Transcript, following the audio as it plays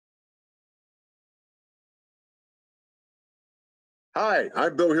Hi,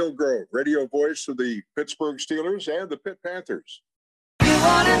 I'm Bill Hillgrove, radio voice of the Pittsburgh Steelers and the Pitt Panthers. You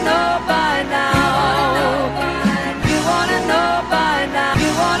want to know by now. You want to know by now. You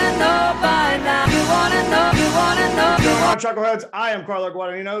want to know by now. You want to know. You want to know. What's going on, Chuckleheads? I am Carlo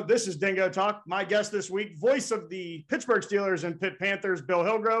Guadagnino. This is Dingo Talk. My guest this week, voice of the Pittsburgh Steelers and Pitt Panthers, Bill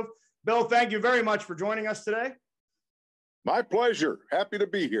Hillgrove. Bill, thank you very much for joining us today. My pleasure. Happy to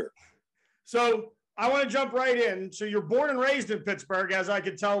be here. So I want to jump right in. So you're born and raised in Pittsburgh, as I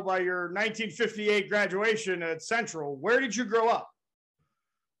could tell by your 1958 graduation at Central. Where did you grow up?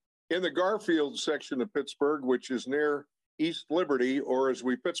 In the Garfield section of Pittsburgh, which is near East Liberty, or as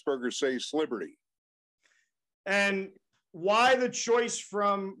we Pittsburghers say, Sliberty. And why the choice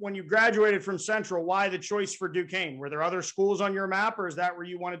from, when you graduated from Central, why the choice for Duquesne? Were there other schools on your map, or is that where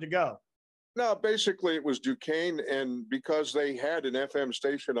you wanted to go? No, basically it was Duquesne, and because they had an FM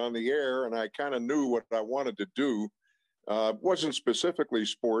station on the air, and I kind of knew what I wanted to do. Wasn't specifically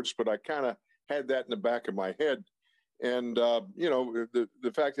sports, but I kind of had that in the back of my head. And,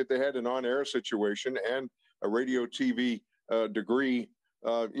 the fact that they had an on-air situation and a radio TV degree,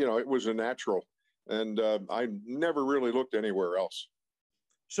 it was a natural. And I never really looked anywhere else.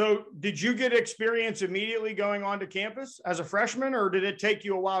 So did you get experience immediately going onto campus as a freshman, or did it take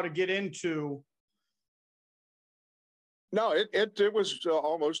you a while to get into? No, it was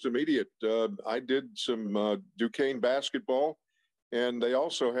almost immediate. I did some Duquesne basketball, and they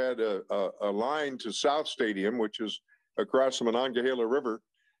also had a line to South Stadium, which is across the Monongahela River.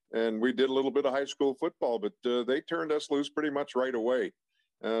 And we did a little bit of high school football, but they turned us loose pretty much right away.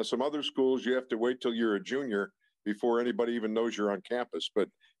 Some other schools, you have to wait till you're a junior before anybody even knows you're on campus. But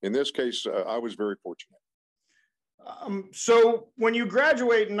in this case, I was very fortunate. So when you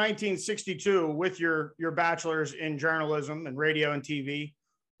graduate in 1962 with your bachelor's in journalism and radio and TV,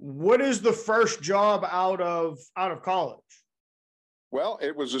 what is the first job out of college? Well,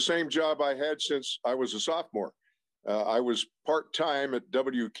 it was the same job I had since I was a sophomore. I was part-time at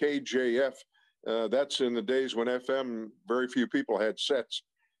WKJF. That's in the days when FM, very few people had sets.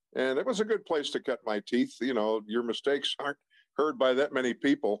 And it was a good place to cut my teeth. You know, your mistakes aren't heard by that many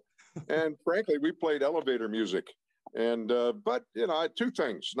people. And frankly, we played elevator music. And, but, I had two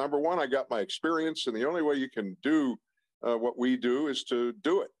things. Number one, I got my experience, and the only way you can do what we do is to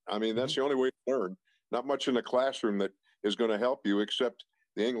do it. I mean, that's the only way to learn. Not much in the classroom that is going to help you except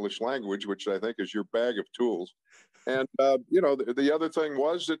the English language, which I think is your bag of tools. And, the other thing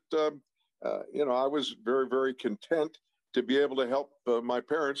was that, I was very, very content to be able to help my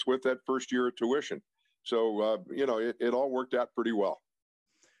parents with that first year of tuition. So, it all worked out pretty well.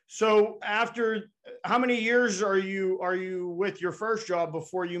 So after how many years are you with your first job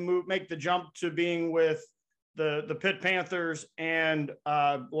before you make the jump to being with the Pitt Panthers and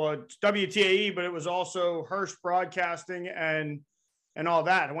it's WTAE, but it was also Hearst Broadcasting and all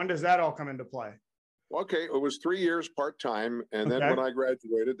that. When does that all come into play? Okay, it was 3 years part-time, and then when I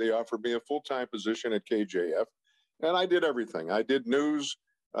graduated, they offered me a full-time position at KJF, and I did everything. I did news.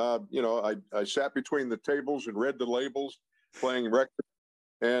 I sat between the tables and read the labels, playing records,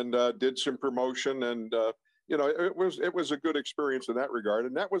 and did some promotion, and it was a good experience in that regard.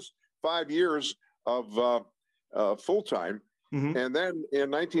 And that was 5 years of full-time. And then in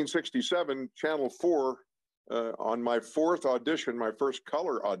 1967, Channel 4, on my fourth audition, my first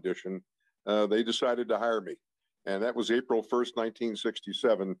color audition, they decided to hire me, and that was April 1st,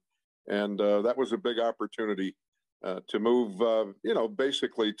 1967. And that was a big opportunity to move,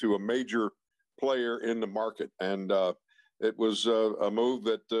 basically to a major player in the market. And it was a move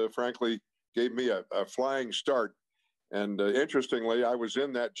that, frankly, gave me a flying start. And interestingly, I was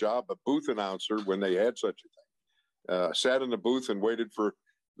in that job, a booth announcer, when they had such a thing. Sat in the booth and waited for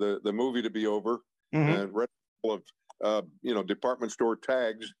the movie to be over, and read a couple of, department store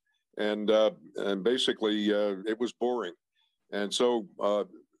tags. And basically, it was boring. And so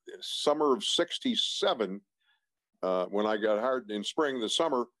summer of 67, when I got hired in spring, the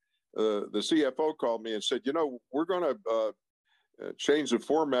summer, the CFO called me and said, we're going to change the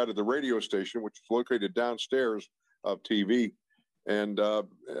format of the radio station, which is located downstairs of TV. And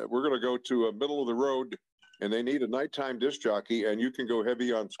we're going to go to a middle of the road, and they need a nighttime disc jockey, and you can go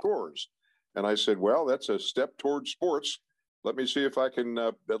heavy on scores. And I said, well, that's a step towards sports. Let me see if I can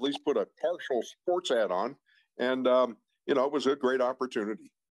at least put a partial sports ad on. And, it was a great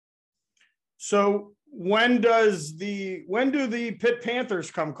opportunity. So when do the Pitt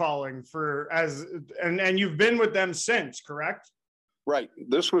Panthers come calling and you've been with them since, correct? Right.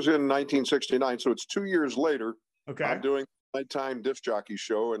 This was in 1969. So it's 2 years later. Okay. I'm doing a nighttime disc jockey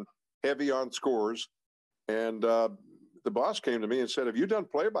show and heavy on scores. And the boss came to me and said, have you done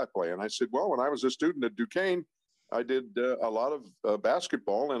play-by-play? And I said, well, when I was a student at Duquesne, I did a lot of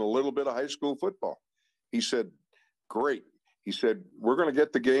basketball and a little bit of high school football. He said, great. He said, we're going to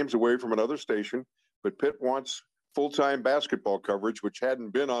get the games away from another station, but Pitt wants full-time basketball coverage, which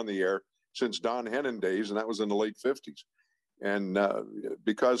hadn't been on the air since Don Hennon days, and that was in the late 50s. And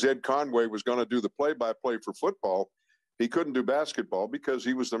because Ed Conway was going to do the play-by-play for football, he couldn't do basketball because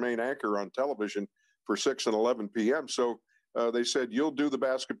he was the main anchor on television for 6 and 11 p.m. So they said, you'll do the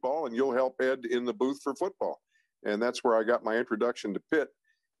basketball and you'll help Ed in the booth for football. And that's where I got my introduction to Pitt.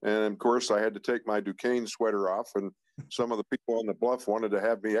 And of course, I had to take my Duquesne sweater off, and some of the people on the bluff wanted to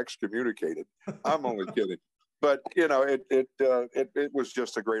have me excommunicated. I'm only kidding. But, you know, it was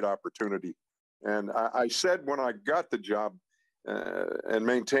just a great opportunity. And I said when I got the job and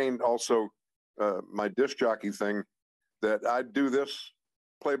maintained also my disc jockey thing, that I'd do this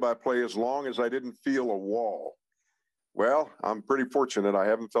play-by-play as long as I didn't feel a wall. Well, I'm pretty fortunate. I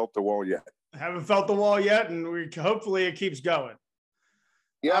haven't felt the wall yet. Haven't felt the wall yet, and hopefully it keeps going.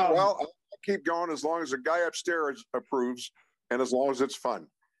 Yeah, well, I'll keep going as long as the guy upstairs approves and as long as it's fun.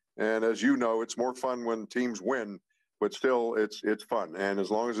 And as you know, it's more fun when teams win, but still it's fun. And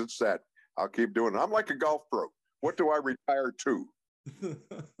as long as it's that, I'll keep doing it. I'm like a golf pro. What do I retire to?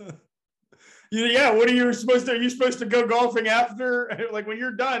 Yeah, what are you supposed to? Are you supposed to go golfing after? Like when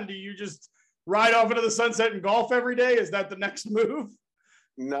you're done, do you just ride off into the sunset and golf every day? Is that the next move?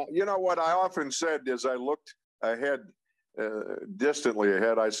 No, you know what I often said as I looked ahead, distantly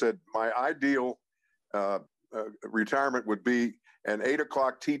ahead, I said my ideal retirement would be an 8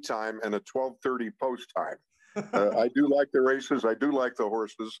 o'clock tee time and a 12:30 post time. I do like the races. I do like the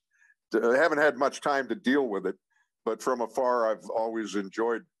horses. I haven't had much time to deal with it, but from afar, I've always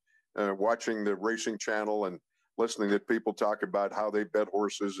enjoyed watching the racing channel and listening to people talk about how they bet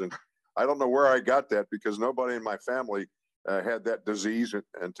horses. And I don't know where I got that because nobody in my family had that disease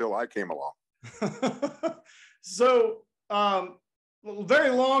until I came along. So, very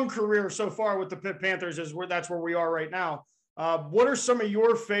long career so far with the Pitt Panthers that's where we are right now. What are some of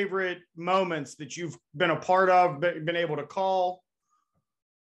your favorite moments that you've been a part of, been able to call?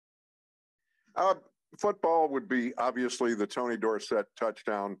 Football would be obviously the Tony Dorsett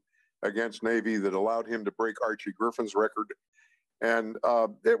touchdown against Navy that allowed him to break Archie Griffin's record. And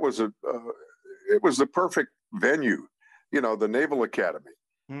it was the perfect venue, you know, the Naval Academy.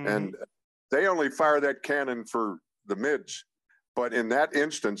 Mm-hmm. And they only fire that cannon for the mids. But in that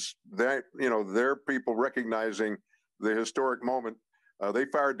instance, that, you know, their people recognizing the historic moment, they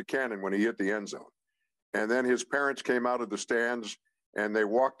fired the cannon when he hit the end zone. And then his parents came out of the stands and they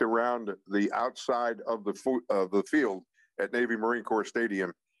walked around the outside of the field at Navy Marine Corps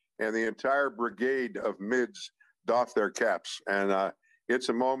Stadium, and the entire brigade of mids doffed their caps. And it's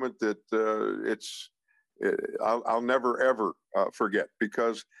a moment that I'll never, ever forget,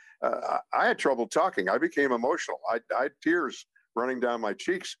 because I had trouble talking. I became emotional. I had tears running down my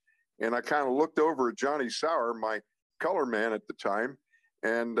cheeks, and I kind of looked over at Johnny Sauer, my color man at the time,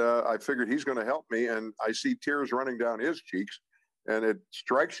 and I figured he's going to help me, and I see tears running down his cheeks, and it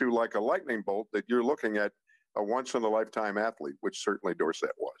strikes you like a lightning bolt that you're looking at a once-in-a-lifetime athlete, which certainly Dorsett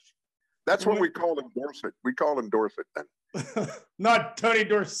was. That's when we called him Dorsett. We called him Dorsett then. Not Tony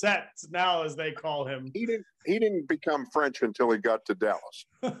Dorsett now, as they call him. He didn't become French until he got to Dallas.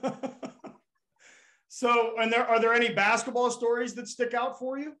 So, and are there any basketball stories that stick out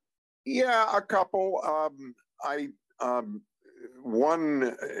for you? Yeah, a couple.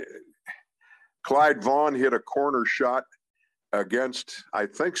 One, Clyde Vaughn hit a corner shot against, I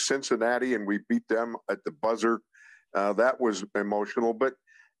think, Cincinnati, and we beat them at the buzzer. That was emotional, but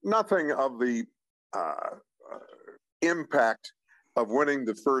nothing of the impact of winning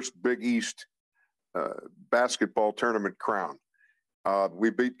the first Big East basketball tournament crown. We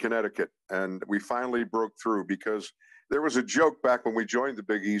beat Connecticut, and we finally broke through, because there was a joke back when we joined the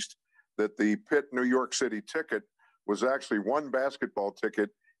Big East that the Pitt New York City ticket was actually one basketball ticket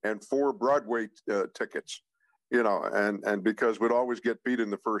and 4 Broadway tickets, you know, and because we'd always get beat in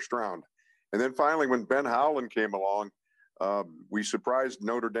the first round. And then finally, when Ben Howland came along, we surprised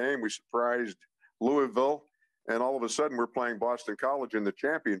Notre Dame, we surprised Louisville, and all of a sudden we're playing Boston College in the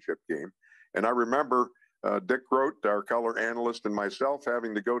championship game. And I remember Dick Grote, our color analyst, and myself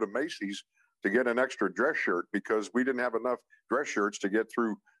having to go to Macy's to get an extra dress shirt because we didn't have enough dress shirts to get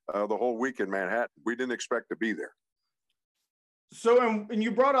through the whole week in Manhattan. We didn't expect to be there. So, and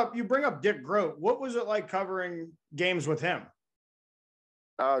you bring up Dick Grote. What was it like covering games with him?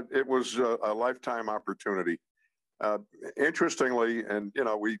 It was a lifetime opportunity. Interestingly, and you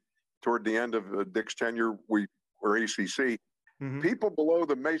know, toward the end of Dick's tenure, we were ACC. Mm-hmm. People below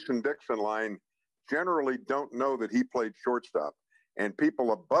the Mason-Dixon line generally don't know that he played shortstop, and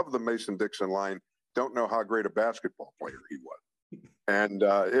people above the Mason-Dixon line don't know how great a basketball player he was. And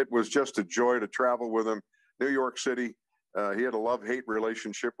it was just a joy to travel with him. New York City, he had a love-hate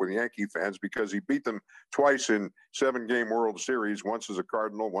relationship with Yankee fans because he beat them twice in 7-game World Series, once as a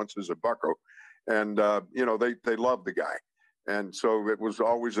Cardinal, once as a Bucco. And, they loved the guy. And so it was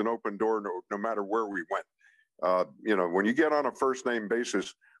always an open door no matter where we went. When you get on a first-name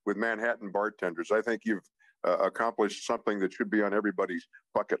basis with Manhattan bartenders, I think you've accomplished something that should be on everybody's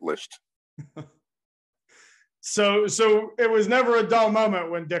bucket list. So it was never a dull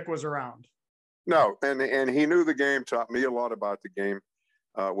moment when Dick was around. No, and he knew the game, taught me a lot about the game,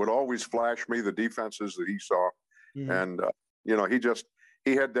 would always flash me the defenses that he saw. Mm-hmm. And,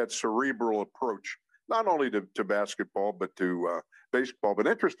 he had that cerebral approach, not only to basketball, but to baseball. But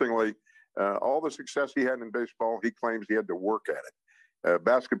interestingly, all the success he had in baseball, he claims he had to work at it.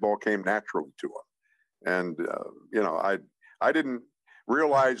 Basketball came naturally to him. And, I didn't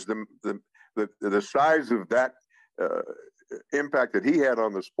realize the size of that impact that he had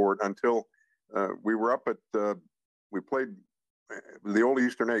on the sport until we were up at we played the old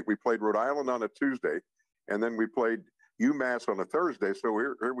Eastern 8. We played Rhode Island on a Tuesday, and then we played UMass on a Thursday. So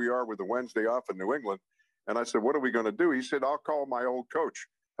here we are with the Wednesday off in New England. And I said, what are we going to do? He said, I'll call my old coach.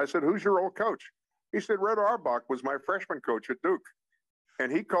 I said, who's your old coach? He said, Red Auerbach was my freshman coach at Duke.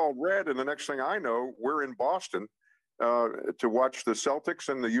 And he called Red, and the next thing I know, we're in Boston to watch the Celtics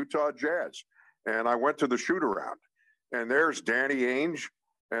and the Utah Jazz. And I went to the shoot-around. And there's Danny Ainge,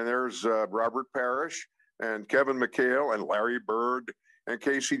 and there's Robert Parrish, and Kevin McHale, and Larry Bird, and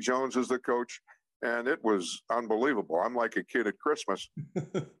Casey Jones as the coach. And it was unbelievable. I'm like a kid at Christmas.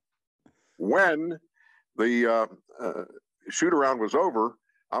 When the shoot-around was over,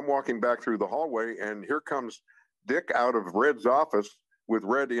 I'm walking back through the hallway, and here comes Dick out of Red's office with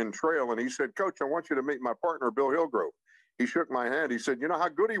Red in trail. And he said, Coach, I want you to meet my partner, Bill Hillgrove. He shook my hand. He said, you know how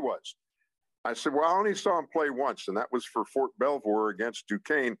good he was? I said, well, I only saw him play once, and that was for Fort Belvoir against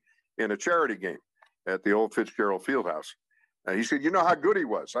Duquesne in a charity game at the old Fitzgerald Fieldhouse. And he said, you know how good he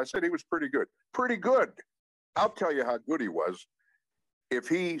was? I said, he was pretty good. Pretty good. I'll tell you how good he was. If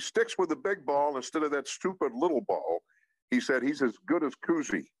he sticks with the big ball instead of that stupid little ball, he said, he's as good as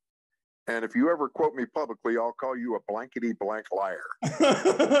Cousy. And if you ever quote me publicly, I'll call you a blankety blank liar.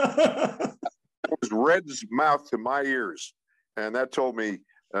 That was Red's mouth to my ears. And that told me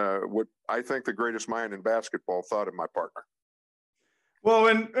what I think the greatest mind in basketball thought of my partner. Well,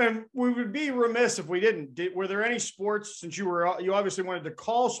 and we would be remiss if we didn't. Were there any sports, since you obviously wanted to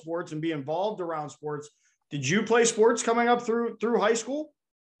call sports and be involved around sports, did you play sports coming up through high school?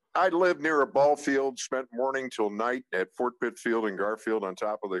 I lived near a ball field, spent morning till night at Fort Pitt Field in Garfield on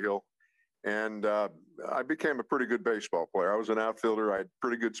top of the hill. And I became a pretty good baseball player. I was an outfielder. I had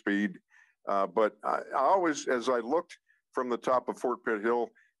pretty good speed. But I always, as I looked from the top of Fort Pitt Hill,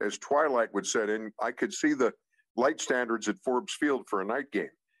 as twilight would set in, I could see the light standards at Forbes Field for a night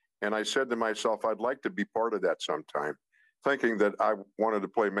game. And I said to myself, I'd like to be part of that sometime, thinking that I wanted to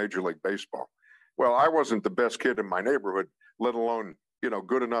play Major League Baseball. Well, I wasn't the best kid in my neighborhood, let alone,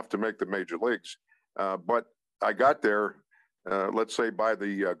 good enough to make the major leagues. But I got there, let's say by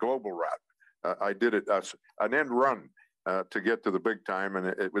the global route. I did it, an end run to get to the big time.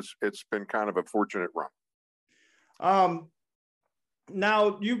 And it's been kind of a fortunate run.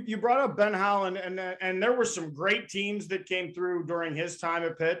 Now you brought up Ben Howland, and there were some great teams that came through during his time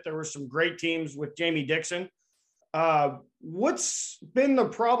at Pitt. There were some great teams with Jamie Dixon. What's been the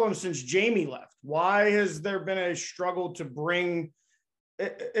problem since Jamie left? Why has there been a struggle to bring?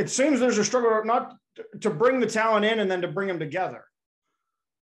 It seems there's a struggle not to bring the talent in and then to bring them together.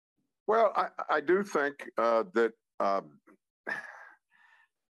 Well, I do think that I'm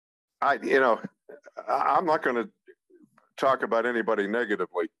not going to talk about anybody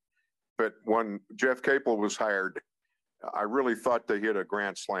negatively, but when Jeff Capel was hired, I really thought they hit a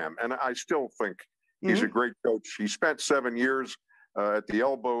grand slam. And I still think he's a great coach. He spent 7 years at the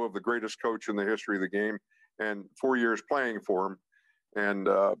elbow of the greatest coach in the history of the game and 4 years playing for him. And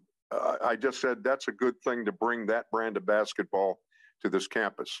I just said, that's a good thing to bring that brand of basketball to this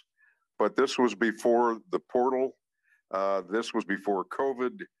campus. But this was before the portal. This was before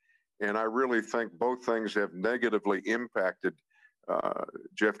COVID. And I really think both things have negatively impacted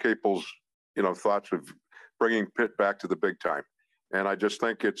Jeff Capel's, thoughts of bringing Pitt back to the big time. And I just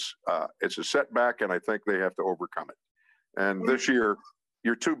think it's a setback, and I think they have to overcome it. And this year,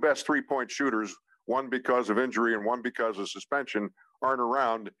 your two best three-point shooters, one because of injury and one because of suspension, aren't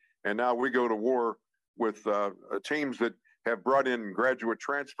around. And now we go to war with teams that have brought in graduate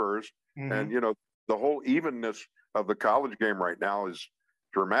transfers. And, the whole evenness of the college game right now is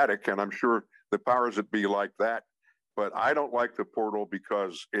dramatic, and I'm sure the powers that be like that. But I don't like the portal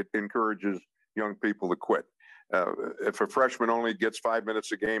because it encourages young people to quit. If a freshman only gets 5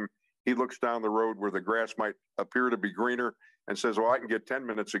 minutes a game, he looks down the road where the grass might appear to be greener and says, well, I can get 10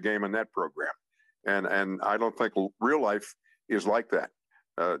 minutes a game in that program. And I don't think real life is like that.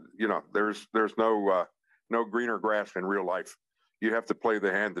 There's no greener grass in real life. You have to play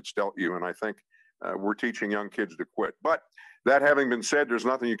the hand that's dealt you. And I think we're teaching young kids to quit. But that having been said, there's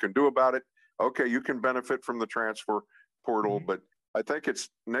nothing you can do about it. Okay, you can benefit from the transfer portal, but I think it's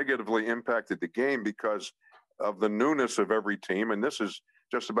negatively impacted the game because of the newness of every team. And this is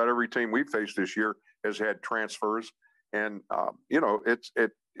just about every team we've faced this year has had transfers. And,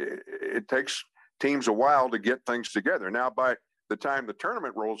 it takes teams a while to get things together. Now, by the time the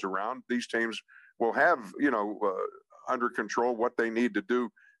tournament rolls around, these teams will have, under control what they need to do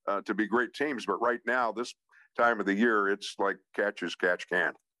to be great teams. But right now, this time of the year, it's like catch as catch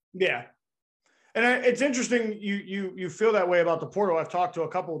can. Yeah. And it's interesting you feel that way about the portal. I've talked to a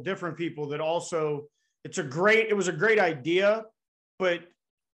couple of different people that also, it was a great idea, but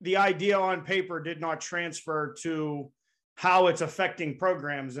the idea on paper did not transfer to how it's affecting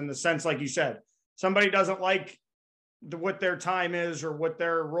programs in the sense, like you said, somebody doesn't like what their time is or what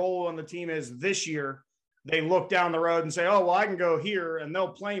their role on the team is this year. They look down the road and say, oh, well, I can go here and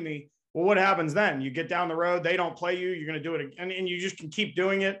they'll play me. Well, what happens then? You get down the road, they don't play you. You're going to do it again, and you just can keep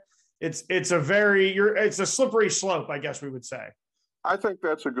doing it. It's a slippery slope, I guess we would say. I think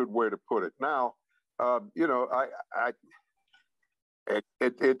that's a good way to put it. Now,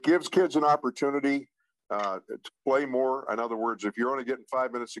 it gives kids an opportunity to play more. In other words, if you're only getting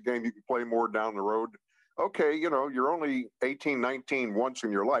 5 minutes a game, you can play more down the road. Okay, you're only 18, 19 once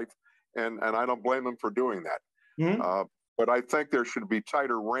in your life, and I don't blame them for doing that. Mm-hmm. But I think there should be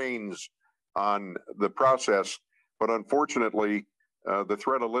tighter reins on the process. But unfortunately, the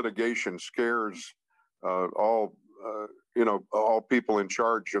threat of litigation scares all people in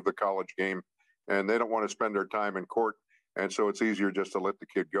charge of the college game, and they don't want to spend their time in court. And so it's easier just to let the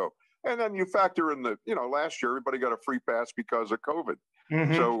kid go. And then you factor in last year, everybody got a free pass because of COVID.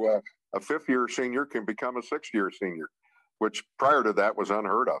 Mm-hmm. So a fifth-year senior can become a sixth-year senior, which prior to that was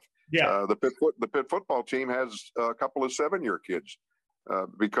unheard of. Yeah. The Pitt football team has a couple of 7-year kids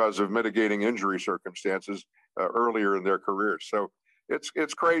because of mitigating injury circumstances earlier in their careers. So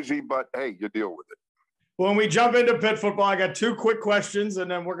it's crazy, but hey, you deal with it. When we jump into Pitt football, I got 2 quick questions,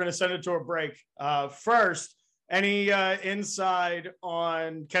 and then we're going to send it to a break. First, any inside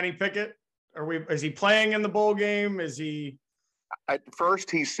on Kenny Pickett? Is he playing in the bowl game? Is he? At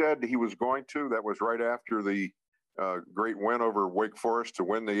first, he said he was going to. That was right after the great win over Wake Forest to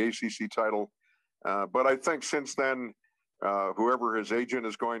win the ACC title. But I think since then, whoever his agent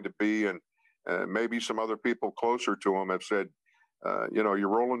is going to be, and maybe some other people closer to him, have said, you're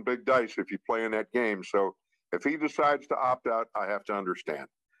rolling big dice if you play in that game. So if he decides to opt out, I have to understand,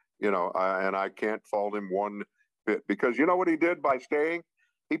 and I can't fault him one bit, because you know what he did by staying?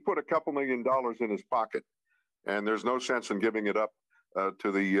 He put a couple $1 million in his pocket, and there's no sense in giving it up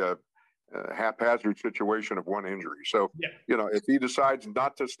to the haphazard situation of one injury. So, if he decides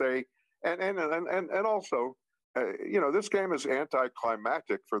not to stay, and also, this game is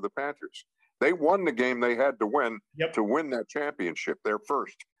anticlimactic for the Panthers. They won the game they had to win to win that championship, their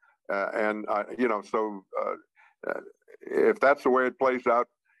first. If that's the way it plays out,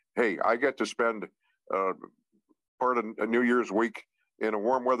 hey, I get to spend part of a New Year's week in a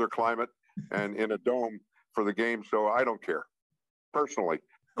warm weather climate and in a dome for the game. So I don't care personally.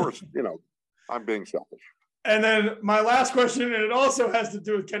 Of course, I'm being selfish. And then my last question, and it also has to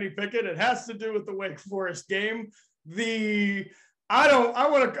do with Kenny Pickett. It has to do with the Wake Forest game.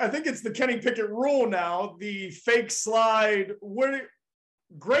 I think it's the Kenny Pickett rule now, the fake slide.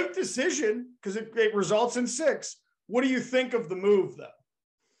 Great decision, because it results in 6. What do you think of the move, though?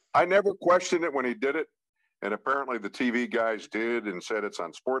 I never questioned it when he did it. And apparently the TV guys did and said it's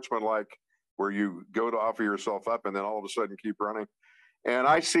unsportsmanlike, where you go to offer yourself up and then all of a sudden keep running. And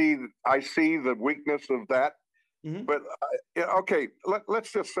I see the weakness of that. Mm-hmm. But, okay,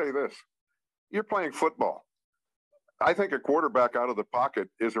 let's just say this. You're playing football. I think a quarterback out of the pocket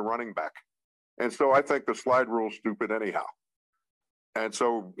is a running back. And so I think the slide rule is stupid anyhow. And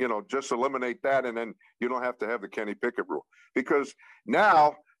so, just eliminate that, and then you don't have to have the Kenny Pickett rule. Because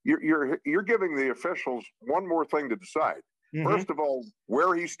now you're giving the officials one more thing to decide. Mm-hmm. First of all,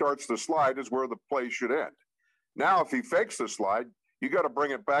 where he starts the slide is where the play should end. Now, if he fakes the slide, you got to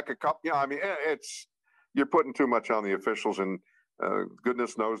bring it back a couple. You're putting too much on the officials, and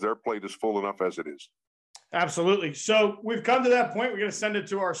goodness knows their plate is full enough as it is. Absolutely. So we've come to that point. We're going to send it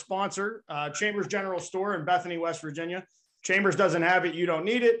to our sponsor, Chambers General Store in Bethany, West Virginia. Chambers doesn't have it, you don't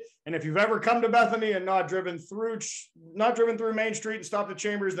need it. And if you've ever come to Bethany and not driven through Main Street and stopped at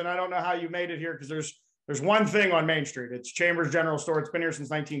Chambers, then I don't know how you made it here, because there's one thing on Main Street. It's Chambers General Store. It's been here since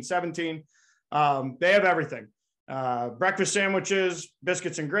 1917. They have everything. Breakfast sandwiches,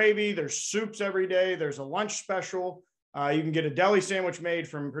 biscuits and gravy. There's soups every day. There's a lunch special. You can get a deli sandwich made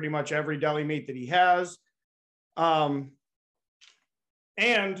from pretty much every deli meat that he has. And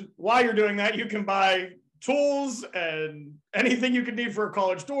while you're doing that, you can buy tools and anything you could need for a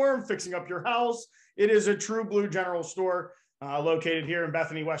college dorm, fixing up your house. It is a true blue general store located here in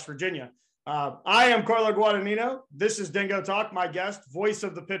Bethany, West Virginia. I am Carlo Guadagnino. This is Dingo Talk. My guest, voice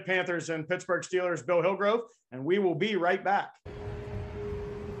of the Pitt Panthers and Pittsburgh Steelers, Bill Hillgrove, and we will be right back.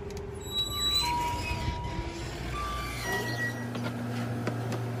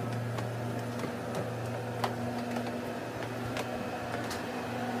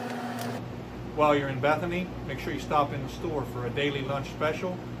 While you're in Bethany, make sure you stop in the store for a daily lunch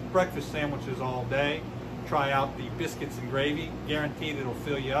special, breakfast sandwiches all day. Try out the biscuits and gravy, guaranteed it'll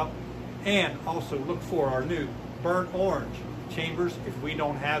fill you up. And also look for our new burnt orange Chambers, if we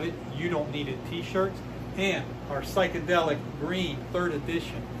don't have it, you don't need it t-shirts, and our psychedelic green 3rd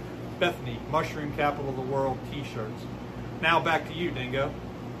edition Bethany Mushroom Capital of the World t-shirts. Now back to you, Dingo.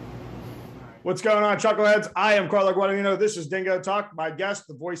 What's going on, Chuckleheads? I am Carlo Guadagnino. This is Dingo Talk. My guest,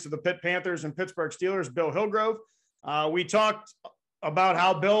 the voice of the Pitt Panthers and Pittsburgh Steelers, Bill Hillgrove. We talked about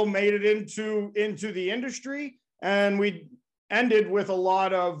how Bill made it into the industry, and we ended with a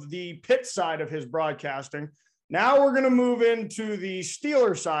lot of the Pitt side of his broadcasting. Now we're going to move into the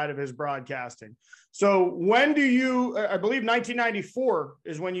Steelers side of his broadcasting. So when do you, I believe 1994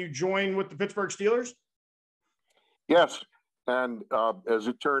 is when you joined with the Pittsburgh Steelers? Yes. And as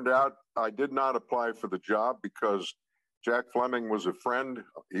it turned out, I did not apply for the job because Jack Fleming was a friend.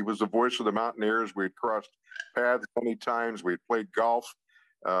 He was the voice of the Mountaineers. We'd crossed paths many times. We'd played golf.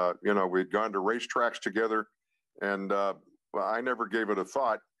 We'd gone to racetracks together. And I never gave it a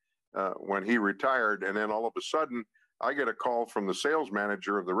thought when he retired. And then all of a sudden, I get a call from the sales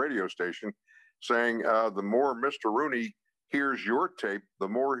manager of the radio station saying, the more Mr. Rooney hears your tape, the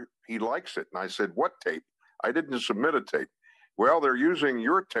more he likes it. And I said, what tape? I didn't submit a tape. Well, they're using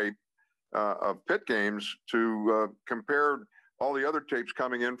your tape of Pitt games to compare all the other tapes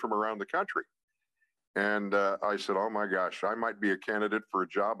coming in from around the country. And I said, oh my gosh, I might be a candidate for a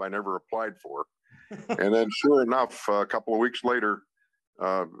job I never applied for. And then sure enough, a couple of weeks later,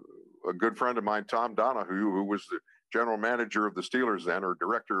 a good friend of mine, Tom Donahue, who was the general manager of the Steelers then, or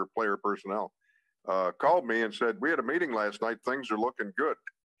director of player personnel, called me and said, we had a meeting last night. Things are looking good.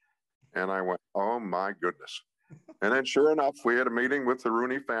 And I went, oh my goodness. And then sure enough, we had a meeting with the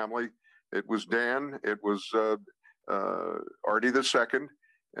Rooney family. It was Dan, it was Artie II,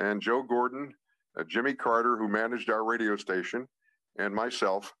 and Joe Gordon, Jimmy Carter, who managed our radio station, and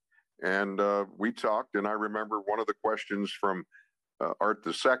myself. And we talked, and I remember one of the questions from Art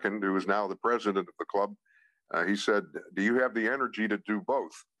II, who is now the president of the club. He said, do you have the energy to do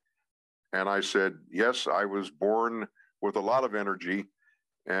both? And I said, yes, I was born with a lot of energy.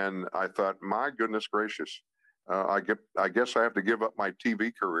 And I thought, my goodness gracious, I guess I have to give up my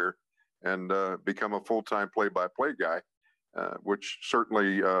TV career and become a full-time play-by-play guy, which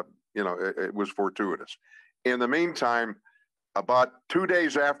certainly, it was fortuitous. In the meantime, about 2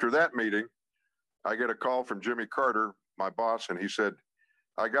 days after that meeting, I get a call from Jimmy Carter, my boss, and he said,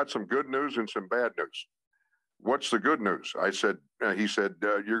 I got some good news and some bad news. What's the good news? I said, he said,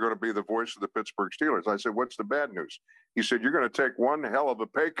 you're going to be the voice of the Pittsburgh Steelers. I said, what's the bad news? He said, you're going to take one hell of a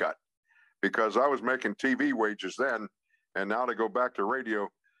pay cut, because I was making TV wages then. And now to go back to radio,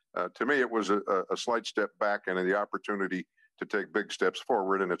 to me, it was a slight step back and the opportunity to take big steps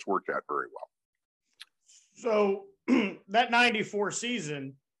forward. And it's worked out very well. So that 94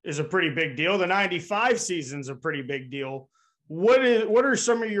 season is a pretty big deal. The 95 season's a pretty big deal. What are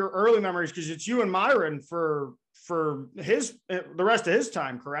some of your early memories? Because it's you and Myron for the rest of his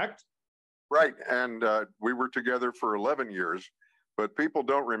time, correct? Right. And we were together for 11 years. But people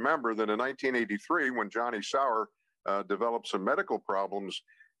don't remember that in 1983, when Johnny Sauer developed some medical problems,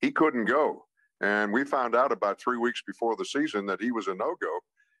 he couldn't go. And we found out about 3 weeks before the season that he was a no-go.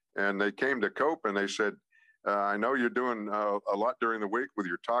 And they came to Cope and they said, I know you're doing a lot during the week with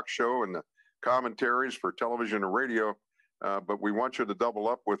your talk show and the commentaries for television and radio, but we want you to double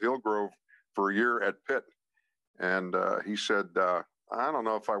up with Hillgrove for a year at Pitt. And he said, I don't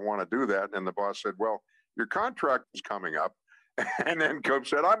know if I want to do that. And the boss said, well, your contract is coming up. And then Cope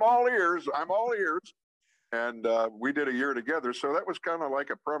said, I'm all ears. I'm all ears. And we did a year together. So that was kind of like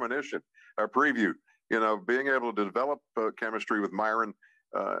a premonition, a preview, being able to develop chemistry with Myron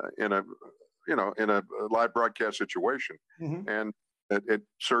in a in a live broadcast situation. Mm-hmm. And it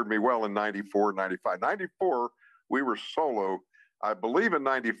served me well in 94, 95. 94, we were solo. I believe in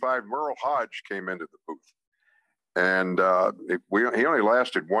 95, Merle Hodge came into the booth. And he only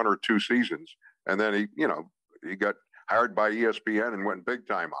lasted 1 or 2 seasons. And then he got hired by ESPN and went big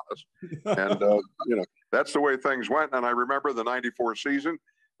time on us. And, that's the way things went. And I remember the 94 season,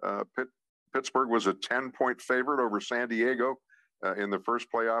 Pittsburgh was a 10-point favorite over San Diego in the first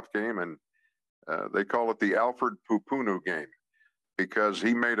playoff game. And they call it the Alfred Pupunu game because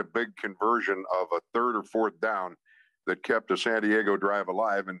he made a big conversion of a 3rd or 4th down that kept the San Diego drive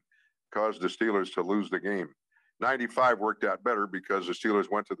alive and caused the Steelers to lose the game. 95 worked out better because the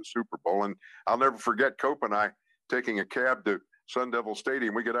Steelers went to the Super Bowl. And I'll never forget Cope and I taking a cab to Sun Devil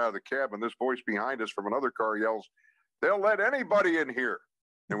Stadium. We get out of the cab and this voice behind us from another car yells, "They'll let anybody in here."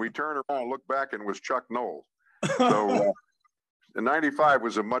 And we turn around and look back and it was Chuck Knowles. So 95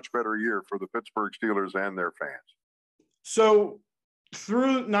 was a much better year for the Pittsburgh Steelers and their fans. So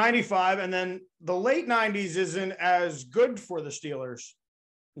through 95 and then the late 90s isn't as good for the Steelers.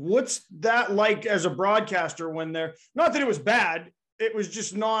 What's that like as a broadcaster when they're not that it was bad? It was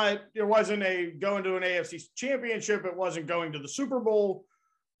just not, it wasn't going to an AFC championship. It wasn't going to the Super Bowl.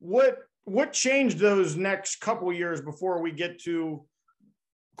 What changed those next couple years before we get to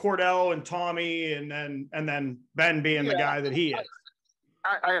Cordell and Tommy and then Ben being the guy that he is?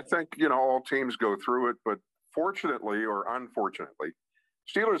 I think, all teams go through it, but fortunately or unfortunately,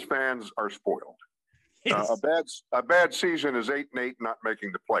 Steelers fans are spoiled. Yes. A bad season is 8-8, not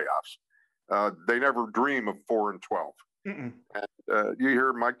making the playoffs. They never dream of 4-12. And you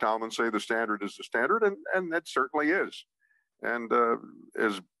hear Mike Tomlin say the standard is the standard, and it certainly is. And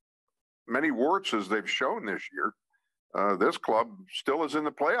as many warts as they've shown this year, this club still is in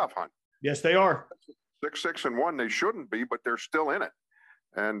the playoff hunt. Yes, they are. 6-1. They shouldn't be, but they're still in it.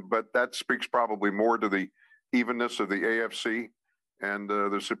 But that speaks probably more to the evenness of the AFC and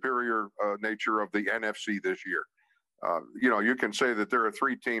the superior nature of the NFC this year. You can say that there are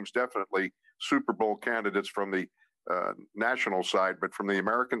 3 teams definitely Super Bowl candidates from the national side, but from the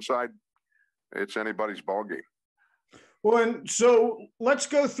American side, it's anybody's ball game. Well, and so let's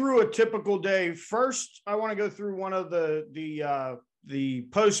go through a typical day. First, I want to go through one of the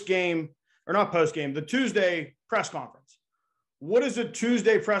post game, or not post game, the Tuesday press conference. What is a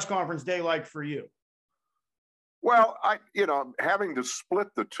Tuesday press conference day like for you? Well, having to split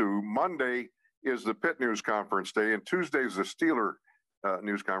the two, Monday is the Pitt news conference day and Tuesday is the Steeler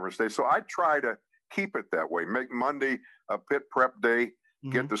news conference day. So I try to keep it that way, make Monday a Pitt prep day,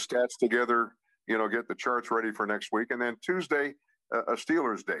 get the stats together, get the charts ready for next week. And then Tuesday, a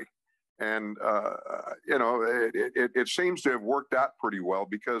Steelers day. And, it seems to have worked out pretty well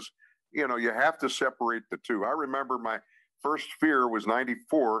because, you have to separate the two. I remember my first fear was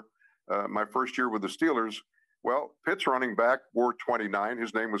 94, my first year with the Steelers. Well, Pitt's running back wore 29.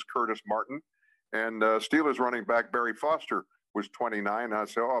 His name was Curtis Martin. And Steelers running back Barry Foster was 29. And I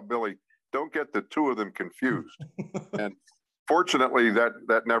said, "Oh, Billy, don't get the two of them confused." And fortunately,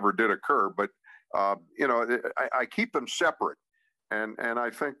 that never did occur. But, I keep them separate. And I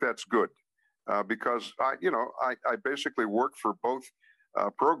think that's good because, I basically work for both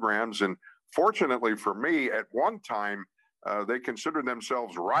programs. And fortunately for me, at one time, they considered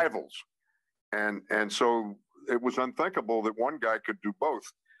themselves rivals. And so it was unthinkable that one guy could do both.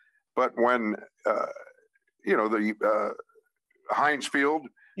 But when, the Heinz Field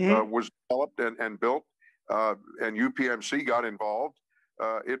was developed and built and UPMC got involved,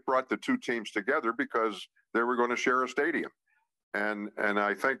 it brought the two teams together because they were going to share a stadium. And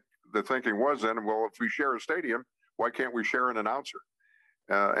I think the thinking was then, well, if we share a stadium, why can't we share an announcer?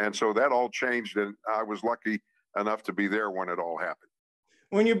 And so that all changed, and I was lucky enough to be there when it all happened.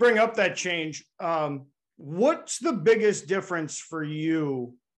 When you bring up that change, what's the biggest difference for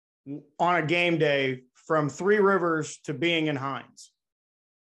you on a game day from Three Rivers to being in Heinz?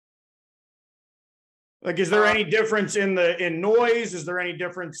 Like, is there any difference in noise? Is there any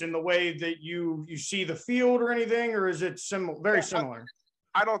difference in the way that you see the field or anything, or is it very similar?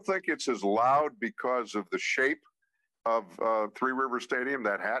 I don't think it's as loud because of the shape of Three Rivers Stadium,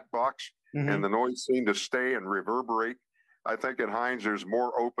 that hat box, and the noise seemed to stay and reverberate. I think at Heinz there's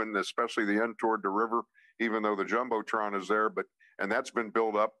more open, especially the end toward the river, even though the Jumbotron is there. And that's been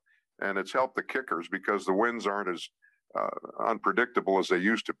built up, and it's helped the kickers because the winds aren't as unpredictable as they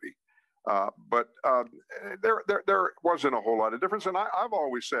used to be. But there wasn't a whole lot of difference. And I've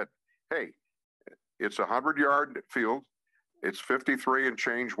always said, hey, it's a 100-yard field. It's 53 and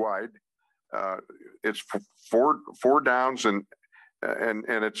change wide. It's four downs and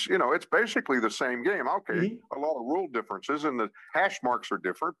it's, it's basically the same game. Okay, a lot of rule differences and the hash marks are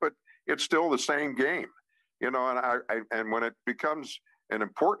different, but it's still the same game, and and when it becomes an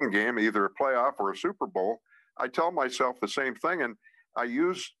important game, either a playoff or a Super Bowl, I tell myself the same thing. And I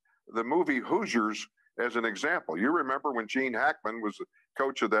use the movie Hoosiers as an example. You remember when Gene Hackman was the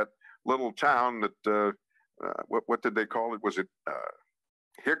coach of that little town that, what did they call it? Was it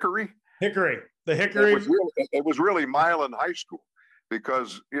Hickory? Hickory. The Hickory. It was really Milan High School,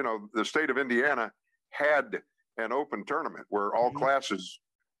 because, the state of Indiana had an open tournament where all classes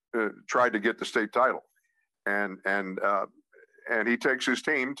tried to get the state title. And he takes his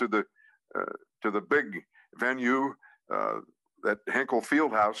team to the big venue, at Hinkle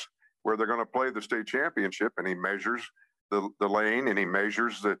Fieldhouse, where they're going to play the state championship. And he measures the lane, and he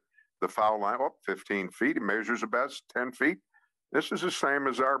measures the foul line up 15 feet. He measures about 10 feet. This is the same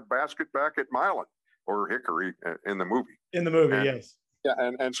as our basket back at Milan or Hickory in the movie. In the movie, yes. Yeah,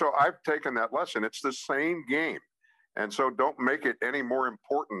 and so I've taken that lesson. It's the same game. And so don't make it any more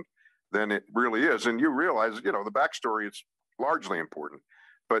important than it really is. And you realize, the backstory is largely important.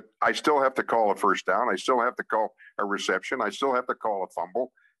 But I still have to call a first down. I still have to call a reception. I still have to call a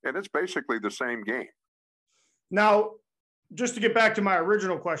fumble. And it's basically the same game. Now, just to get back to my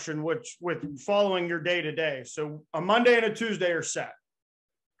original question, which with following your day to day, so a Monday and a Tuesday are set.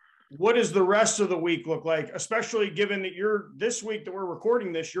 What does the rest of the week look like, especially given that this week that we're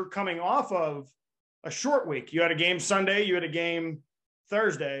recording this, you're coming off of a short week. You had a game Sunday, you had a game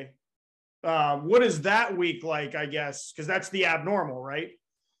Thursday. What is that week like, I guess? Because that's the abnormal, right?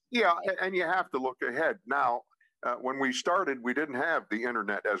 Yeah, and you have to look ahead. Now, when we started, we didn't have the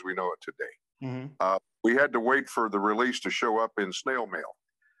internet as we know it today. Mm-hmm. We had to wait for the release to show up in snail mail.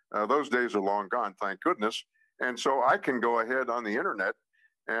 Those days are long gone, thank goodness. And so I can go ahead on the internet,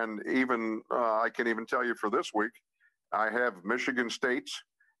 and even I can even tell you for this week, I have Michigan State's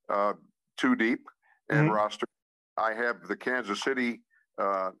two deep and roster. I have the Kansas City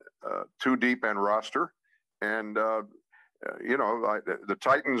two deep and roster, and the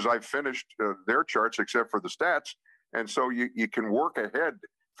Titans, I've finished their charts except for the stats. And so you can work ahead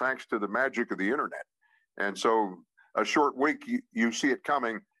thanks to the magic of the internet. And so a short week, you see it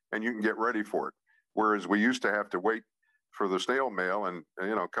coming and you can get ready for it. Whereas we used to have to wait for the snail mail, and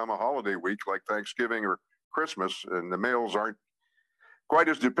come a holiday week like Thanksgiving or Christmas, and the mails aren't quite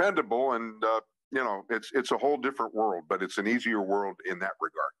as dependable. And, it's a whole different world, but it's an easier world in that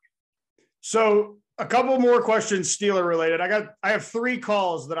regard. So a couple more questions, Steeler related. I have 3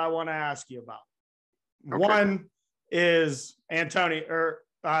 calls that I want to ask you about. Okay. One is Santonio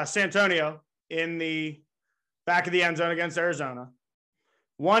in the back of the end zone against Arizona.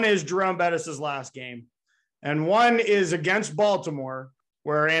 One is Jerome Bettis' last game. And one is against Baltimore,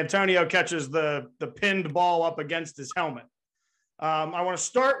 where Antonio catches the pinned ball up against his helmet. I want to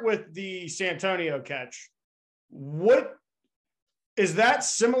start with the Santonio catch. What is that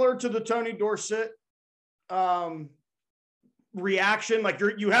similar to the Tony Dorsett reaction? Like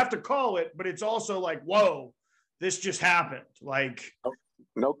you have to call it, but it's also like, whoa, this just happened. Like,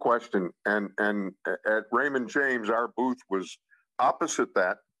 no question. And at Raymond James, our booth was opposite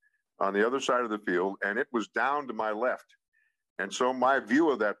that on the other side of the field, and it was down to my left. And so my view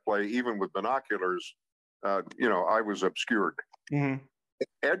of that play, even with binoculars, I was obscured. Mm-hmm.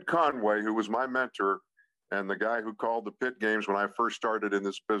 Ed Conway, who was my mentor and the guy who called the Pitt games when I first started in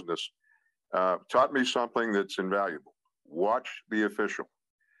this business, taught me something that's invaluable. Watch the official.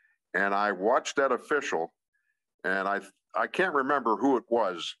 And I watched that official, and I can't remember who it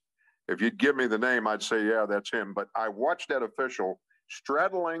was. If you'd give me the name, I'd say, yeah, that's him. But I watched that official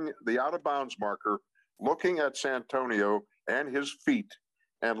straddling the out-of-bounds marker, looking at Santonio and his feet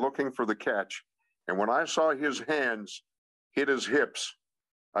and looking for the catch. And when I saw his hands hit his hips,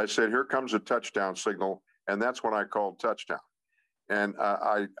 I said, here comes a touchdown signal. And that's when I called touchdown. And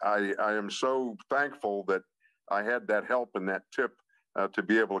I am so thankful that I had that help and that tip to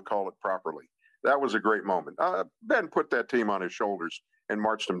be able to call it properly. That was a great moment. Ben put that team on his shoulders and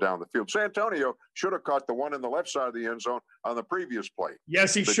marched them down the field. Santonio should have caught the one in the left side of the end zone on the previous play.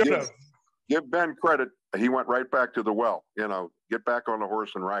 Yes, he should have. Give Ben credit. He went right back to the well, get back on the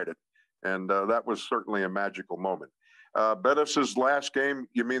horse and ride it. And that was certainly a magical moment. Bettis' last game,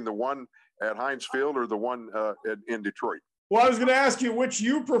 you mean the one at Heinz Field or the one in Detroit? Well, I was going to ask you which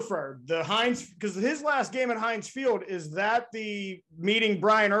you preferred, the Heinz, because his last game at Heinz Field, is that the meeting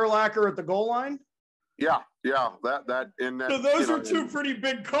Brian Urlacher at the goal line? Yeah, that in that. So those are two pretty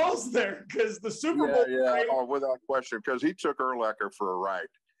big calls there, because the Super Bowl. Yeah, without question, because he took Urlacher for a ride.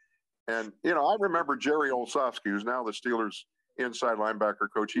 And, I remember Jerry Olsofsky, who's now the Steelers inside linebacker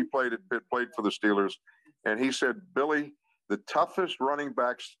coach. He played for the Steelers. And he said, Billy, the toughest running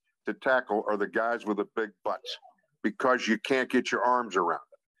backs to tackle are the guys with the big butts, because you can't get your arms around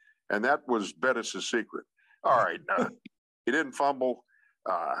And that was Bettis' secret. All right. He didn't fumble.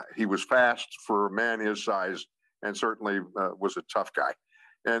 He was fast for a man his size, and certainly was a tough guy.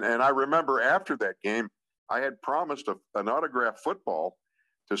 And I remember after that game, I had promised an autographed football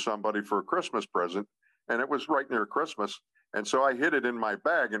to somebody for a Christmas present, and it was right near Christmas. And so I hid it in my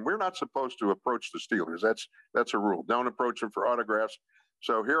bag, and we're not supposed to approach the Steelers. That's a rule. Don't approach them for autographs.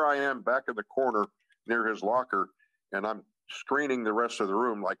 So here I am back in the corner near his locker, and I'm screening the rest of the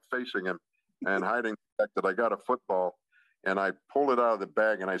room, like facing him and hiding the fact that I got a football. And I pulled it out of the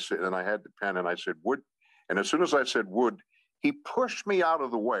bag, and I said, and I had the pen, and I said, Wood. And as soon as I said Wood, he pushed me out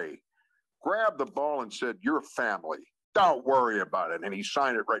of the way, grabbed the ball, and said, "You're family. Don't worry about it." And he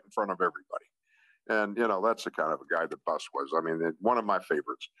signed it right in front of everybody. And, that's the kind of a guy that Bus was. I mean, one of my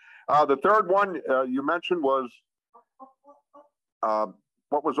favorites. The third one you mentioned was,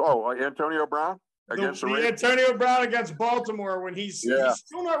 Antonio Brown against the Antonio Brown against Baltimore when he's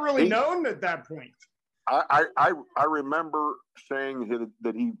still not really known at that point. I remember saying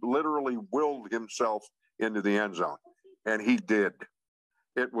that he literally willed himself into the end zone, and he did.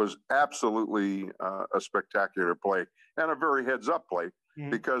 It was absolutely a spectacular play and a very heads-up play,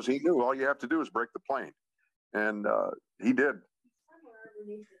 because he knew all you have to do is break the plane, and he did.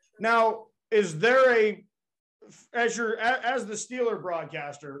 Now, is there as the Steeler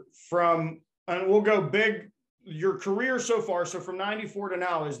broadcaster and we'll go big, your career so far, so from 94 to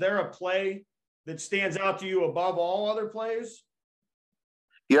now, is there a play that stands out to you above all other plays?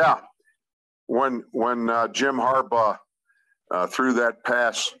 Yeah. When Jim Harbaugh threw that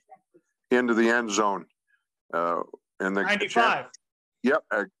pass into the end zone in the 95.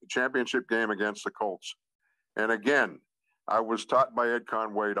 A championship game against the Colts. And again, I was taught by Ed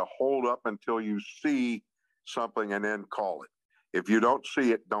Conway to hold up until you see something and then call it. If you don't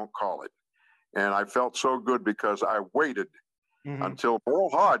see it, don't call it. And I felt so good because I waited until Merle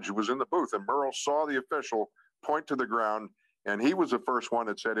Hodge was in the booth, and Merle saw the official point to the ground, and he was the first one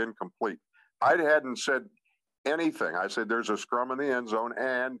that said incomplete. I hadn't said anything. I said, "There's a scrum in the end zone,"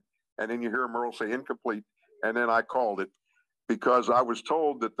 and then you hear Merle say incomplete, and then I called it, because I was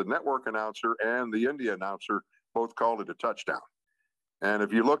told that the network announcer and the India announcer both called it a touchdown. And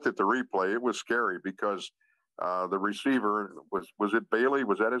if you looked at the replay, it was scary because the receiver was it Bailey?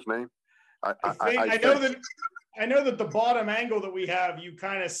 Was that his name? I know that the bottom angle that we have, you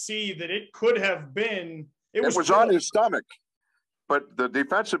kind of see that it could have been. It was on his stomach, but the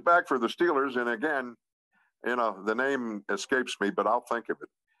defensive back for the Steelers, and again, the name escapes me, but I'll think of it.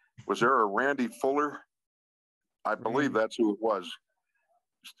 Was there a Randy Fuller? I believe that's who it was.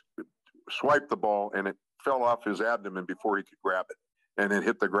 Swiped the ball, and it fell off his abdomen before he could grab it, and it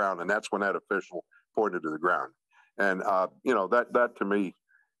hit the ground, and that's when that official pointed to the ground. And that to me,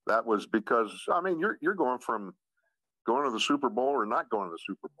 that was because, I mean, you're going from going to the Super Bowl or not going to the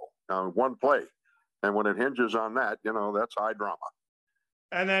Super Bowl. One play. And when it hinges on that, that's high drama.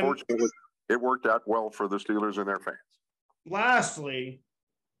 And then, fortunately, it worked out well for the Steelers and their fans. Lastly,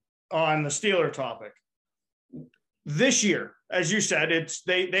 on the Steeler topic, this year, as you said,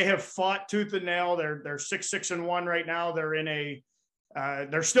 they have fought tooth and nail. They're 6-1 right now.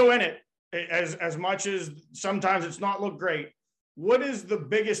 They're still in it, as much as sometimes it's not looked great. What is the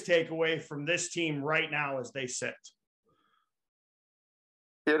biggest takeaway from this team right now as they sit?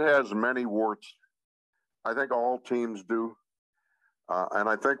 It has many warts. I think all teams do. And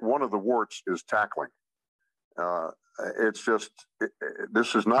I think one of the warts is tackling. It's just,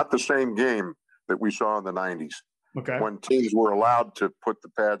 this is not the same game that we saw in the 90s. Okay. When teams were allowed to put the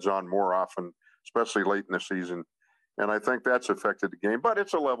pads on more often, especially late in the season. And I think that's affected the game. But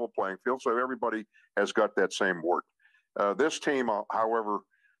it's a level playing field, so everybody has got that same wart. This team, however,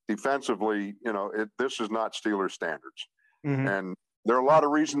 defensively, this is not Steelers standards. And there are a lot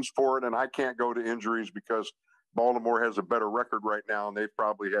of reasons for it, and I can't go to injuries because Baltimore has a better record right now, and they've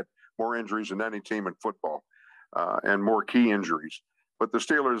probably had more injuries than any team in football, and more key injuries. But the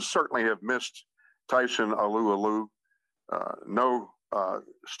Steelers certainly have missed Tyson Alu, no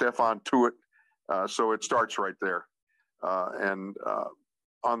Stephon Tuitt, so it starts right there. And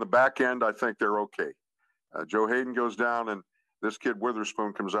on the back end, I think they're okay. Joe Hayden goes down, and this kid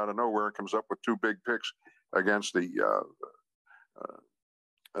Witherspoon comes out of nowhere and comes up with 2 big picks against the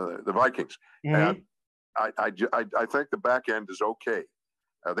Vikings. And I think the back end is okay.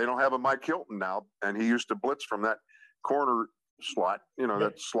 They don't have a Mike Hilton now, and he used to blitz from that corner slot,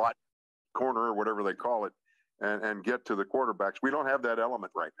 that slot corner or whatever they call it, and get to the quarterbacks. We don't have that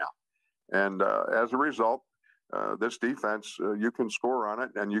element right now. And as a result, this defense, you can score on it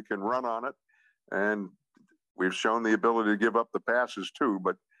and you can run on it. And we've shown the ability to give up the passes too.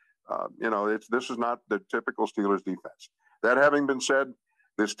 But, this is not the typical Steelers defense. That having been said,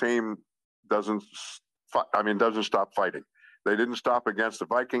 this team doesn't stop fighting. They didn't stop against the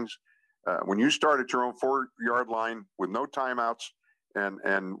Vikings. When you start at your own 4-yard line with no timeouts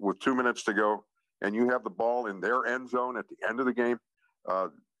and with 2 minutes to go, and you have the ball in their end zone at the end of the game,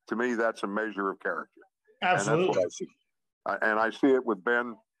 to me, that's a measure of character. Absolutely. And that's what I see. And I see it with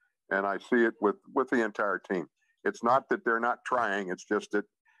Ben, and I see it with the entire team. It's not that they're not trying. It's just that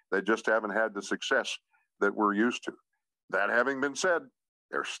they just haven't had the success that we're used to. That having been said,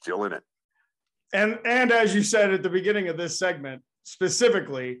 they're still in it. And as you said at the beginning of this segment,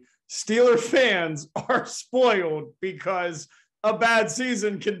 specifically, Steeler fans are spoiled because a bad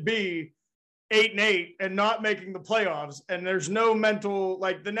season can be 8-8 and not making the playoffs. And there's no mental,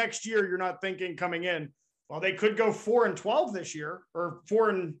 like the next year, you're not thinking coming in, well, they could go 4-12 this year, or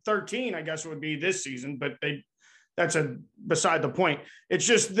 4-13, I guess it would be this season, but that's beside the point. It's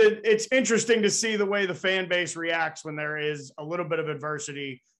just that it's interesting to see the way the fan base reacts when there is a little bit of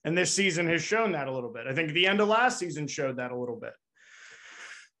adversity. And this season has shown that a little bit. I think the end of last season showed that a little bit.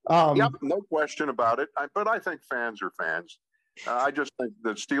 Yep, no question about it. But I think fans are fans. I just think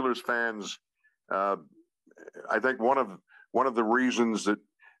that Steelers fans, I think one of the reasons that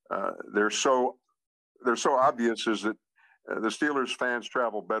they're so obvious is that the Steelers fans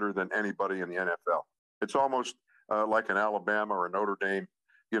travel better than anybody in the NFL. It's almost like an Alabama or a Notre Dame,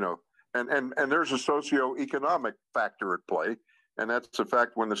 and there's a socioeconomic factor at play. And that's the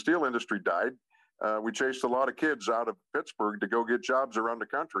fact when the steel industry died, we chased a lot of kids out of Pittsburgh to go get jobs around the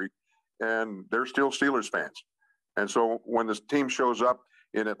country, and they're still Steelers fans. And so when this team shows up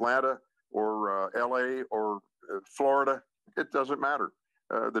in Atlanta or LA or Florida, it doesn't matter.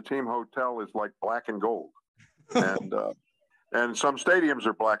 The team hotel is like black and gold, and some stadiums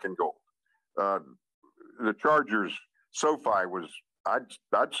are black and gold. The Chargers SoFi was,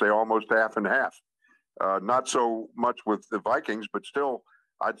 I'd say, almost half and half. Not so much with the Vikings, but still,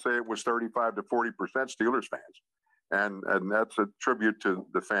 I'd say it was 35 to 40% Steelers fans, and that's a tribute to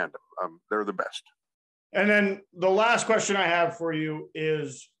the fandom. They're the best. And then the last question I have for you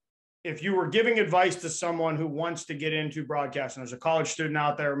is, if you were giving advice to someone who wants to get into broadcasting, there's a college student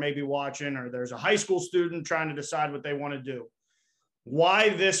out there maybe watching, or there's a high school student trying to decide what they want to do. Why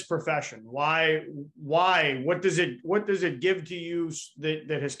this profession? Why? What does it give to you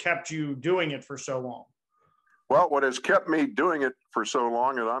that has kept you doing it for so long? Well, what has kept me doing it for so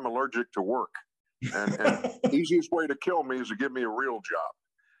long is I'm allergic to work. And the easiest way to kill me is to give me a real job.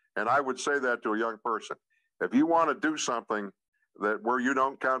 And I would say that to a young person. If you want to do something where you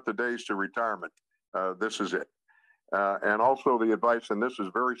don't count the days to retirement, this is it. And also the advice, and this is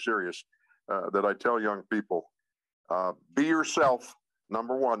very serious, that I tell young people, be yourself.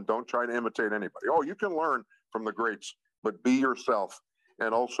 Number one, don't try to imitate anybody. Oh, you can learn from the greats, but be yourself,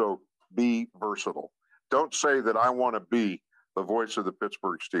 and also be versatile. Don't say that I want to be the voice of the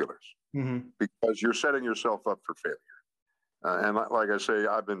Pittsburgh Steelers, because you're setting yourself up for failure. And like I say,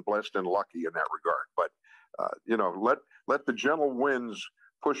 I've been blessed and lucky in that regard. But, let the gentle winds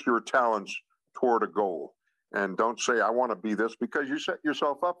push your talents toward a goal. And don't say, I want to be this, because you set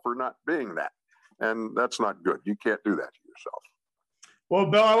yourself up for not being that. And that's not good. You can't do that to yourself. Well,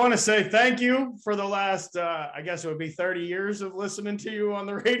 Bill, I want to say thank you for the last, I guess it would be 30 years of listening to you on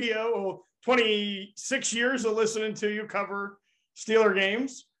the radio, or 26 years of listening to you cover Steeler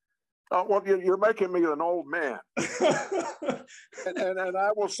games. Oh, well, you're making me an old man. and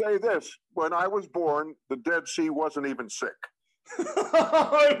I will say this. When I was born, the Dead Sea wasn't even sick.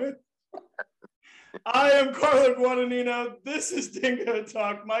 I am Carlo Guadagnino. This is Dingo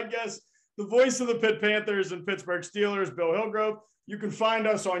Talk. My guest, the voice of the Pitt Panthers and Pittsburgh Steelers, Bill Hillgrove. You can find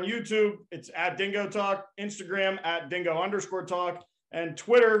us on YouTube. It's at Dingo Talk, Instagram at Dingo_Talk, and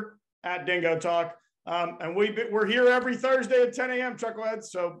Twitter at Dingo Talk. And we're here every Thursday at 10 a.m., Chuckleheads.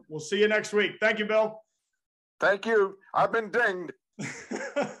 So we'll see you next week. Thank you, Bill. Thank you. I've been dinged.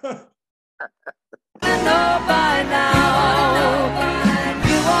 I know by now.